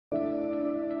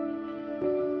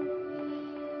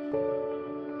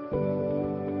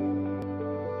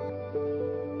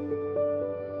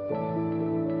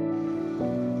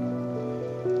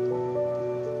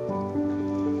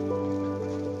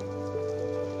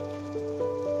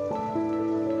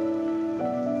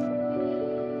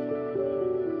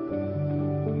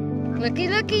Looky,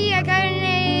 looky, I got an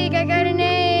egg, I got an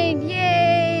egg,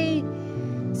 yay!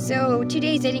 So 2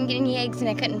 days I didn't get any eggs and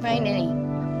I couldn't find any.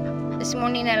 This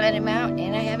morning I let them out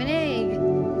and I have an egg.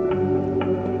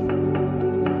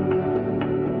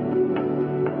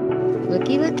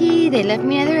 Looky, looky, they left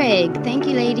me another egg. Thank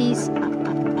you, ladies.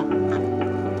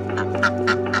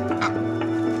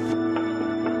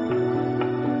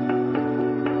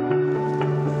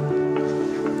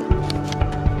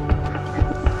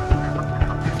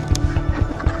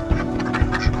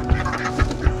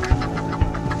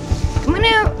 Come on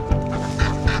out.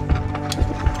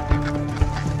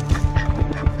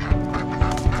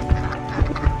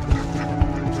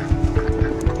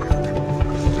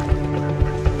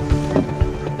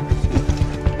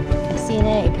 I see an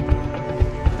egg.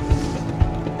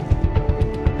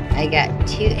 I got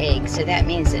 2 eggs, so that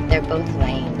means that they're both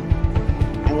laying.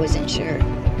 I wasn't sure.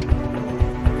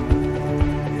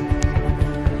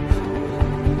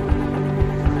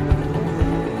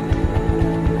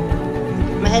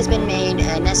 My husband made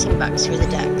a nesting box for the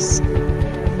ducks,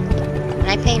 and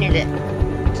I painted it.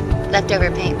 Leftover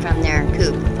paint from their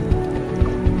coop.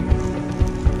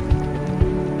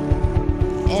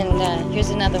 And here's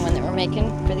another one that we're making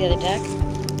for the other duck,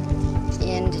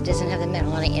 and it doesn't have the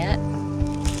metal on it yet.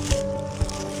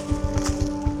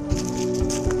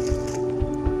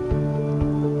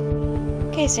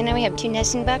 Okay, so now we have 2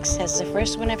 nesting boxes. That's the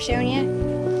first one I've shown you.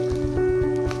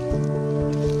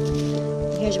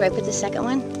 Here's where I put the second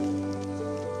one.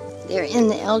 They're in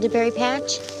the elderberry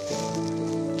patch.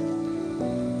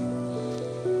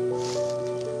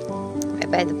 Right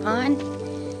by the pond.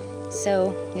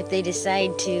 So if they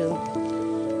decide to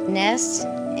nest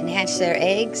and hatch their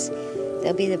eggs,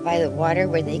 they'll be by the water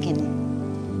where they can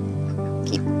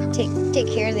take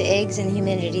care of the eggs and the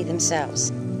humidity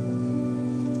themselves.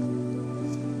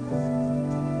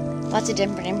 Lots of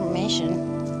different information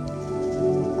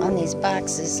on these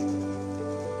boxes.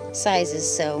 Sizes,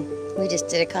 so we just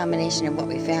did a combination of what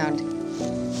we found,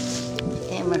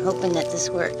 and we're hoping that this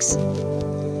works.